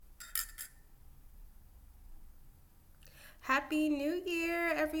Happy New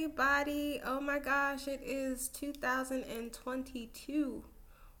Year, everybody. Oh my gosh, it is 2022.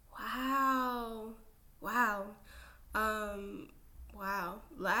 Wow. Wow. Um, wow.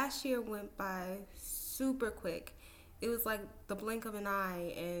 Last year went by super quick. It was like the blink of an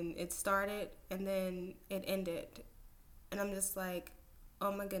eye, and it started and then it ended. And I'm just like,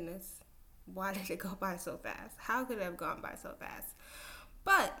 oh my goodness, why did it go by so fast? How could it have gone by so fast?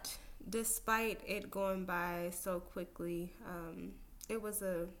 But despite it going by so quickly, it was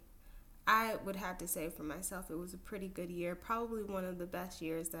I would have to say for myself, it was a pretty good year. Probably one of the best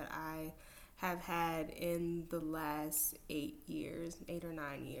years that I have had in the last 8 years, 8 or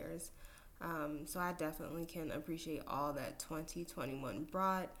 9 years. So I definitely can appreciate all that 2021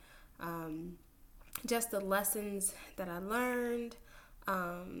 brought. Um, just the lessons that I learned,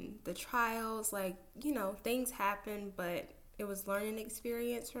 the trials, things happen, but it was learning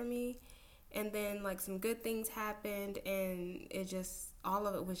experience for me. And then some good things happened, and all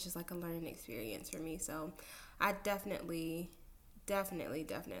of it was just like a learning experience for me. So I definitely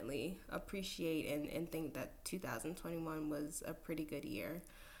appreciate and think that 2021 was a pretty good year.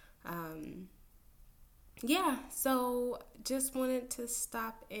 Um, yeah, so just wanted to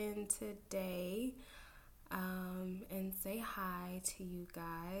stop in today and say hi to you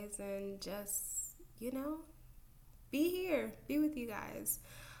guys and just, be here, be with you guys.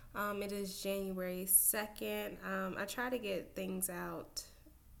 It is January 2nd. I try to get things out,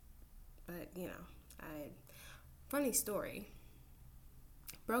 but, funny story.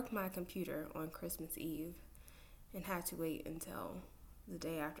 Broke my computer on Christmas Eve and had to wait until the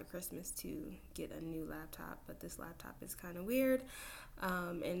day after Christmas to get a new laptop, but this laptop is kind of weird,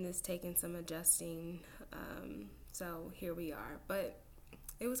 and it's taking some adjusting, so here we are. But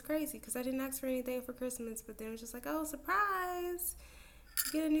it was crazy because I didn't ask for anything for Christmas, but then it was just like, oh, surprise,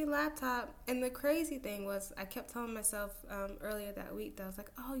 get a new laptop. And the crazy thing was, I kept telling myself earlier that week that I was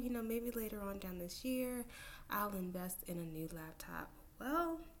like, oh, maybe later on down this year I'll invest in a new laptop.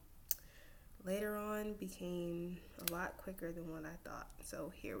 Well, later on became a lot quicker than what I thought.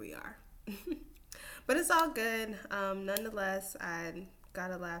 So here we are. But it's all good. Nonetheless, I got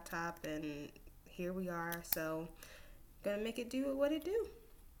a laptop and here we are. So gonna make it do what it do.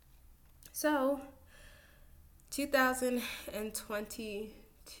 So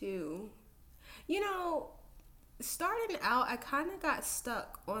 2022, starting out, I kind of got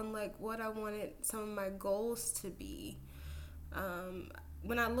stuck on what I wanted some of my goals to be.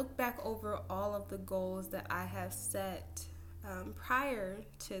 When I look back over all of the goals that I have set prior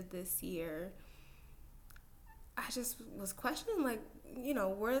to this year, I just was questioning,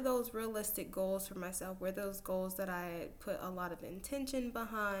 were those realistic goals for myself? Were those goals that I put a lot of intention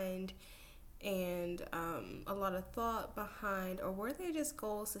behind and a lot of thought behind, or were they just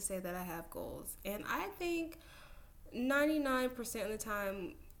goals to say that I have goals? And I think 99% of the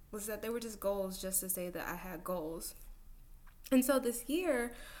time was that they were just goals just to say that I had goals. And so this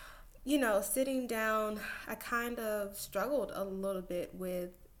year, sitting down, I kind of struggled a little bit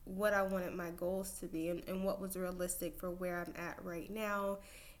with what I wanted my goals to be and what was realistic for where I'm at right now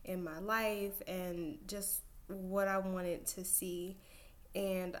in my life and just what I wanted to see.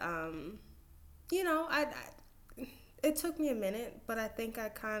 And, it took me a minute, but I think I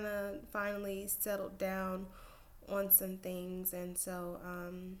kind of finally settled down on some things. And so,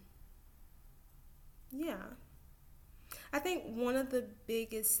 yeah. I think one of the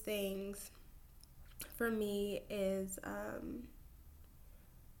biggest things for me is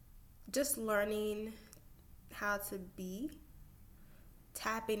just learning how to be,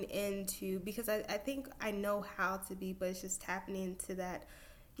 tapping into, because I think I know how to be, but it's just tapping into that,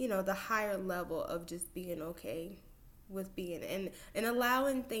 the higher level of just being okay with being and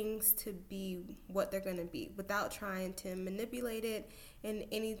allowing things to be what they're going to be without trying to manipulate it in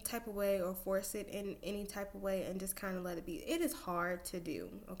any type of way or force it in any type of way, and just kind of let it be. It is hard to do,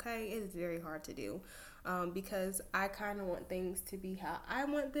 okay? It is very hard to do because I kind of want things to be how I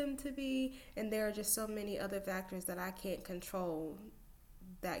want them to be, and there are just so many other factors that I can't control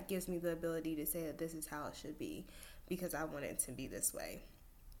that gives me the ability to say that this is how it should be because I want it to be this way.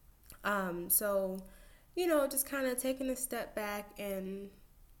 So just kind of taking a step back and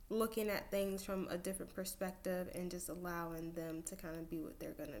looking at things from a different perspective and just allowing them to kind of be what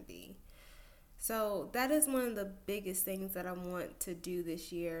they're going to be. So that is one of the biggest things that I want to do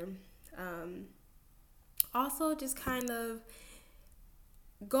this year. Also, just kind of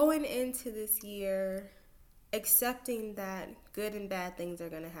going into this year, accepting that good and bad things are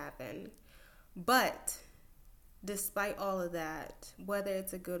going to happen. But despite all of that, whether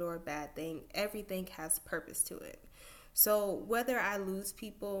it's a good or a bad thing, everything has purpose to it. So whether I lose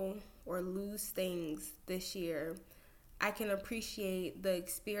people or lose things this year, I can appreciate the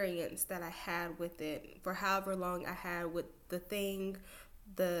experience that I had with it for however long I had with the thing,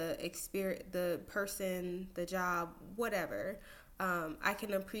 the experience, the person, the job, whatever. I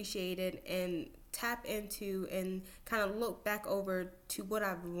can appreciate it and tap into and kind of look back over to what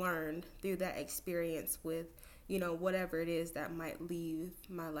I've learned through that experience with, whatever it is that might leave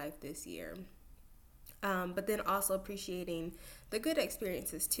my life this year. But then also appreciating the good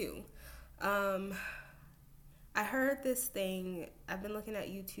experiences too. I heard this thing. I've been looking at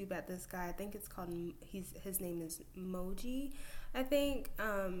YouTube at this guy. I think it's called. His name is Moji. I think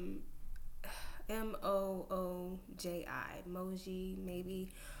Mooji, Moji maybe.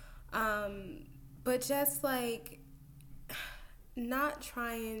 But just like not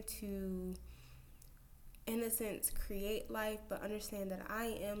trying to, in a sense, create life, but understand that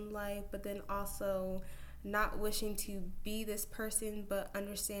I am life. But then also not wishing to be this person, but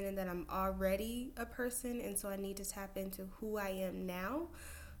understanding that I'm already a person, and so I need to tap into who I am now.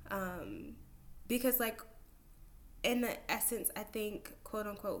 Because, like, in the essence, I think, quote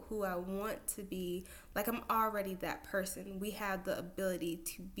unquote, who I want to be, like, I'm already that person. We have the ability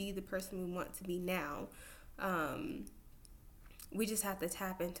to be the person we want to be now. We just have to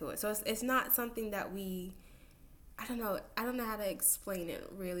tap into it. So it's not something that I don't know how to explain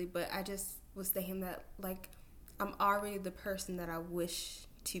it really, but I just was thinking that, like, I'm already the person that I wish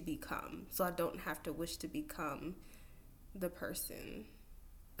to become, so I don't have to wish to become the person.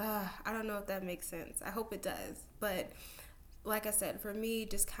 I don't know if that makes sense. I hope it does. But like I said, for me,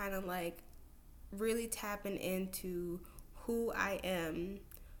 just kind of like really tapping into who I am,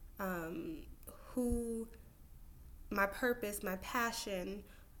 who my purpose, my passion,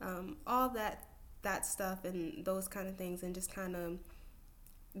 all that stuff and those kind of things, and just kind of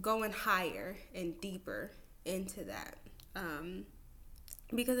going higher and deeper into that.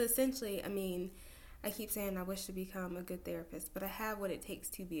 Because essentially, I mean, I keep saying I wish to become a good therapist, but I have what it takes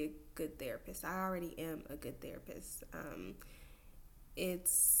to be a good therapist. I already am a good therapist.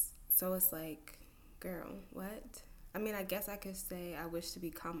 It's like, girl, what? I mean, I guess I could say I wish to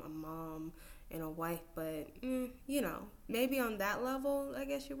become a mom and a wife, but, maybe on that level, I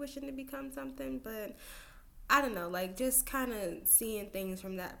guess you're wishing to become something, but I don't know, like, just kind of seeing things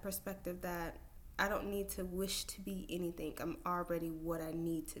from that perspective that I don't need to wish to be anything. I'm already what I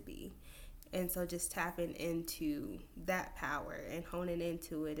need to be. And so just tapping into that power and honing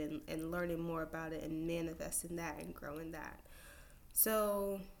into it and learning more about it and manifesting that and growing that.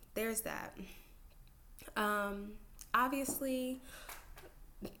 So there's that. Obviously,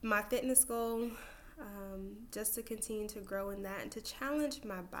 my fitness goal, just to continue to grow in that and to challenge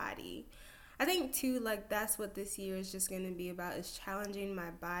my body. I think too, like, that's what this year is just going to be about, is challenging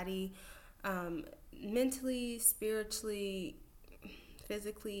my body, mentally, spiritually,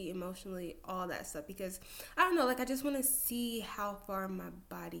 physically, emotionally, all that stuff, because I don't know, like, I just want to see how far my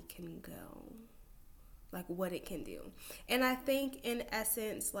body can go, like what it can do. And I think in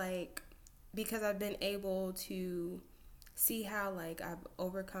essence, like, because I've been able to see how, like, I've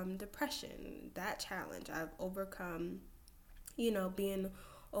overcome depression, that challenge, I've overcome, being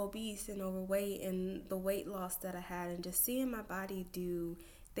obese and overweight and the weight loss that I had, and just seeing my body do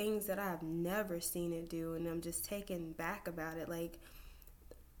things that I've never seen it do, and I'm just taken back about it. Like,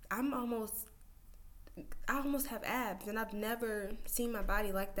 I almost have abs, and I've never seen my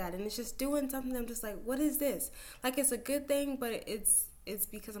body like that, and it's just doing something. I'm just like, what is this? Like, it's a good thing, but it's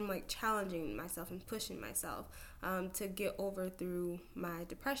because I'm, like, challenging myself and pushing myself to get over through my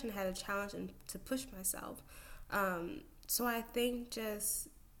depression. I had a challenge and to push myself. So I think just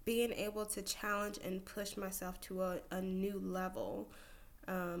being able to challenge and push myself to a new level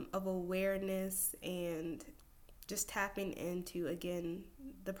of awareness, and just tapping into, again,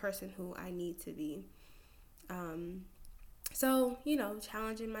 the person who I need to be. So,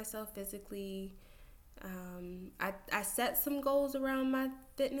 challenging myself physically. I set some goals around my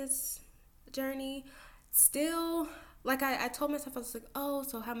fitness journey. Still, like, I told myself, I was like, oh,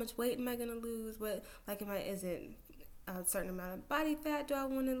 so how much weight am I going to lose? What, like, is it a certain amount of body fat do I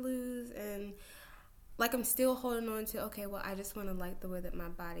want to lose? And, like, I'm still holding on to, okay, well, I just want to like the way that my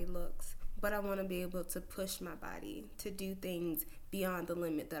body looks. But I want to be able to push my body to do things beyond the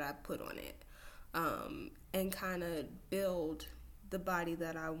limit that I put on it, and kind of build the body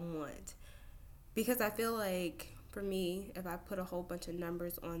that I want. Because I feel like, for me, if I put a whole bunch of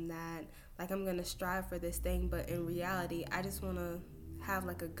numbers on that, like, I'm going to strive for this thing, but in reality, I just want to have,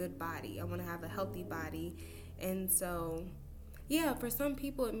 like, a good body. I want to have a healthy body. And so, yeah, for some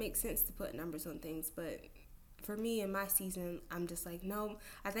people, it makes sense to put numbers on things, but for me, in my season, I'm just like, no,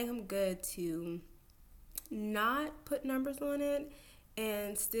 I think I'm good to not put numbers on it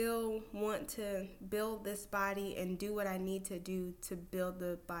and still want to build this body and do what I need to do to build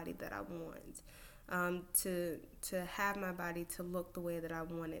the body that I want. To have my body to look the way that I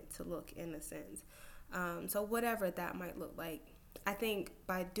want it to look, in a sense. So whatever that might look like, I think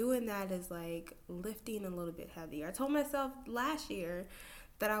by doing that is like lifting a little bit heavier. I told myself last year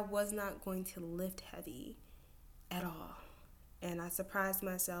that I was not going to lift heavy at all. And I surprised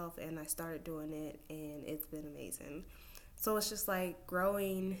myself and I started doing it, and it's been amazing. So it's just like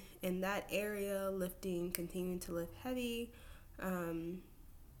growing in that area, lifting, continuing to lift heavy,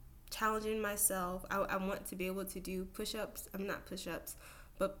 challenging myself. I want to be able to do push-ups. I'm not push-ups,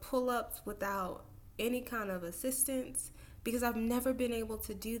 but pull-ups without any kind of assistance, because I've never been able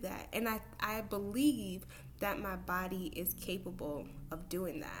to do that. And I believe that my body is capable of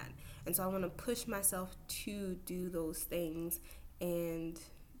doing that. And so I want to push myself to do those things. And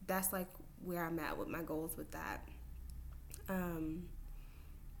that's like where I'm at with my goals with that.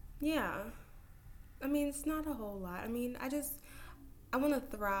 Yeah. I mean, it's not a whole lot. I mean, I want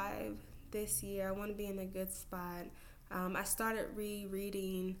to thrive this year. I want to be in a good spot. I started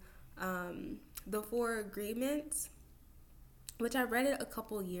rereading The Four Agreements, which I read it a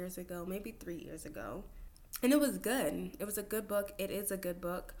couple years ago, maybe 3 years ago. And it was good. It was a good book. It is a good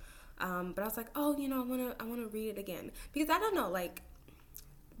book. But I was like, oh, I want to read it again. Because I don't know, like,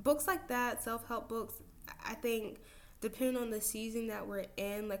 books like that, self-help books, I think, depending on the season that we're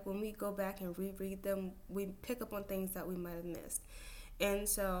in, like when we go back and reread them, we pick up on things that we might have missed. And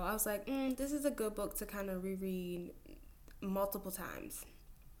so I was like, this is a good book to kind of reread multiple times,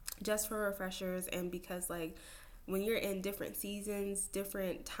 just for refreshers. And because, like, when you're in different seasons,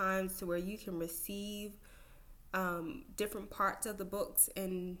 different times to where you can receive different parts of the books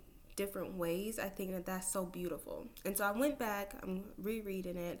in different ways, I think that that's so beautiful. And so I went back, I'm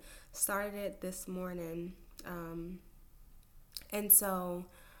rereading it, started it this morning. And so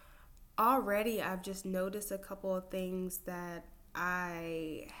already I've just noticed a couple of things that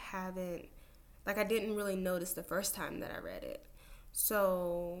I didn't really notice the first time that I read it.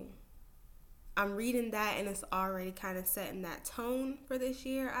 So I'm reading that, and it's already kind of setting that tone for this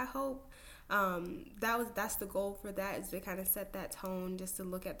year, I hope. That's the goal for that, is to kind of set that tone, just to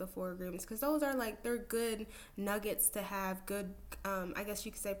look at the Four Agreements, because those are they're good nuggets to have, good, I guess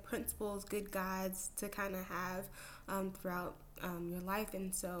you could say principles, good guides to kind of have throughout your life.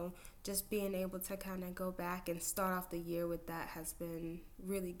 And so just being able to kind of go back and start off the year with that has been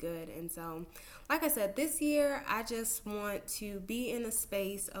really good. And so, like I said, this year I just want to be in a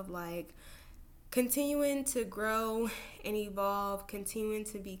space of like continuing to grow and evolve, continuing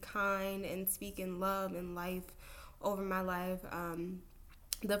to be kind and speaking love and life over my life.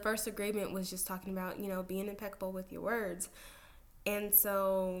 The first agreement was just talking about, being impeccable with your words. And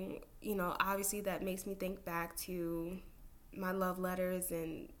so, obviously that makes me think back to my love letters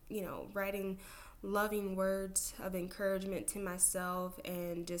and, writing loving words of encouragement to myself,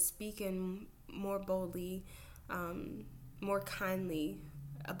 and just speaking more boldly, more kindly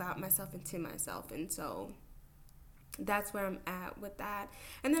about myself and to myself. And so that's where I'm at with that.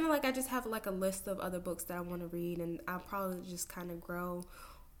 And then I just have a list of other books that I want to read, and I'll probably just kind of grow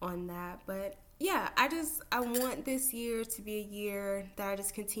on that. But yeah, I want this year to be a year that I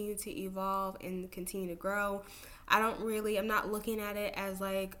just continue to evolve and continue to grow. I'm not looking at it as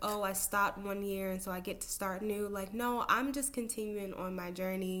I stopped 1 year and so I get to start new. No, I'm just continuing on my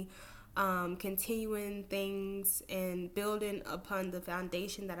journey, continuing things and building upon the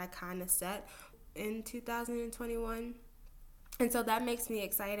foundation that I kind of set in 2021. And so that makes me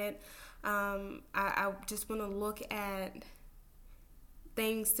excited. I just want to look at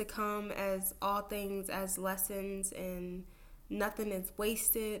things to come as all things as lessons, and nothing is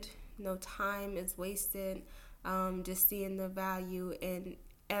wasted, no time is wasted. Just seeing the value in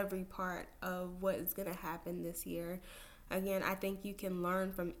every part of what is going to happen this year. Again, I think you can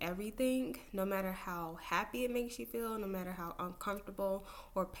learn from everything, no matter how happy it makes you feel, no matter how uncomfortable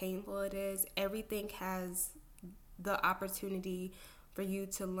or painful it is. Everything has the opportunity for you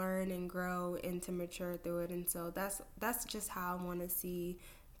to learn and grow and to mature through it. And so that's just how I want to see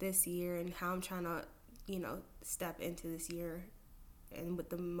this year, and how I'm trying to, step into this year, and with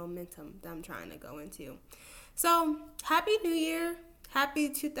the momentum that I'm trying to go into. So, Happy New Year. Happy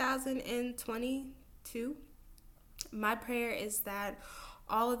 2022. My prayer is that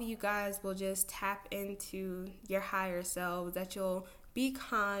all of you guys will just tap into your higher selves, that you'll be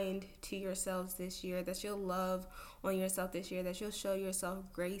kind to yourselves this year, that you'll love on yourself this year, that you'll show yourself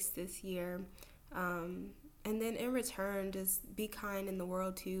grace this year. And then in return, just be kind in the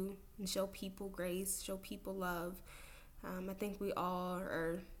world too, and show people grace, show people love. I think we all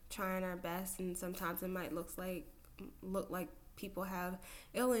are trying our best, and sometimes it might look like people have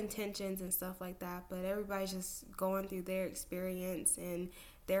ill intentions and stuff like that, but everybody's just going through their experience and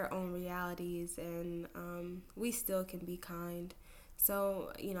their own realities, and we still can be kind.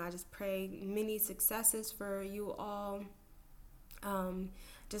 So, I just pray many successes for you all.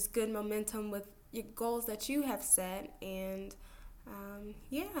 Just good momentum with your goals that you have set, and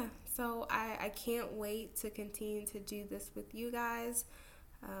yeah, so I can't wait to continue to do this with you guys.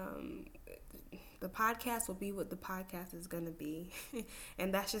 Um, the podcast will be what the podcast is going to be,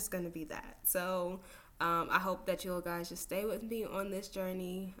 and that's just going to be that. So I hope that you guys just stay with me on this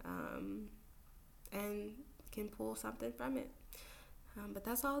journey, and can pull something from it. But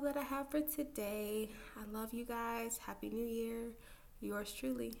that's all that I have for today. I love you guys. Happy New Year. Yours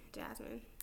truly, Jasmine.